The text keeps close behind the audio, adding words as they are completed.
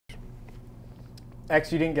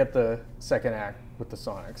X, you didn't get the second act with the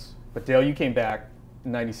Sonics. But Dale, you came back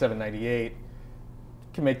in 97, 98.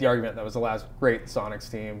 Can make the argument that was the last great Sonics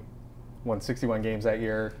team. Won 61 games that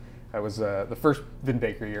year. That was the first Vin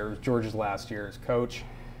Baker year. It was George's last year as coach.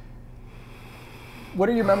 What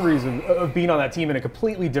are your memories of being on that team in a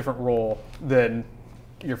completely different role than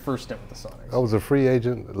your first stint with the Sonics? I was a free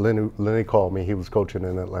agent. Lenny called me. He was coaching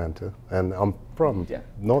in Atlanta. And I'm from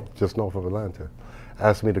just north of Atlanta.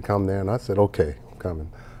 Asked me to come there, and I said, okay, I'm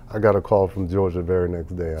coming. I got a call from Georgia the very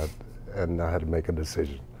next day, and I had to make a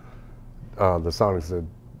decision. The Sonics had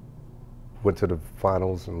went to the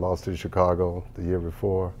finals and lost to Chicago the year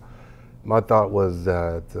before. My thought was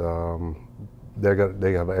that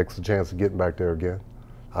they have an extra chance of getting back there again.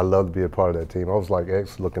 I love to be a part of that team. I was like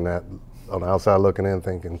X looking at, on the outside looking in,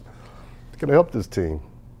 thinking, what can help this team?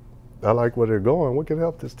 I like where they're going. What can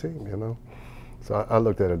help this team, you know? So I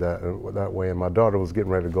looked at it that way, and my daughter was getting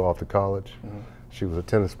ready to go off to college. Mm-hmm. She was a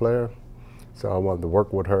tennis player, so I wanted to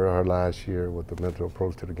work with her last year with the mental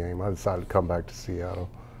approach to the game. I decided to come back to Seattle.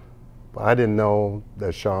 But I didn't know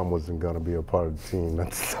that Shawn wasn't going to be a part of the team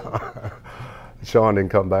at the time. Shawn didn't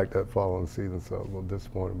come back that following season, so I was a little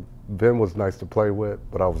disappointed. Ben was nice to play with,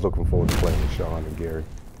 but I was looking forward to playing with Shawn and Gary.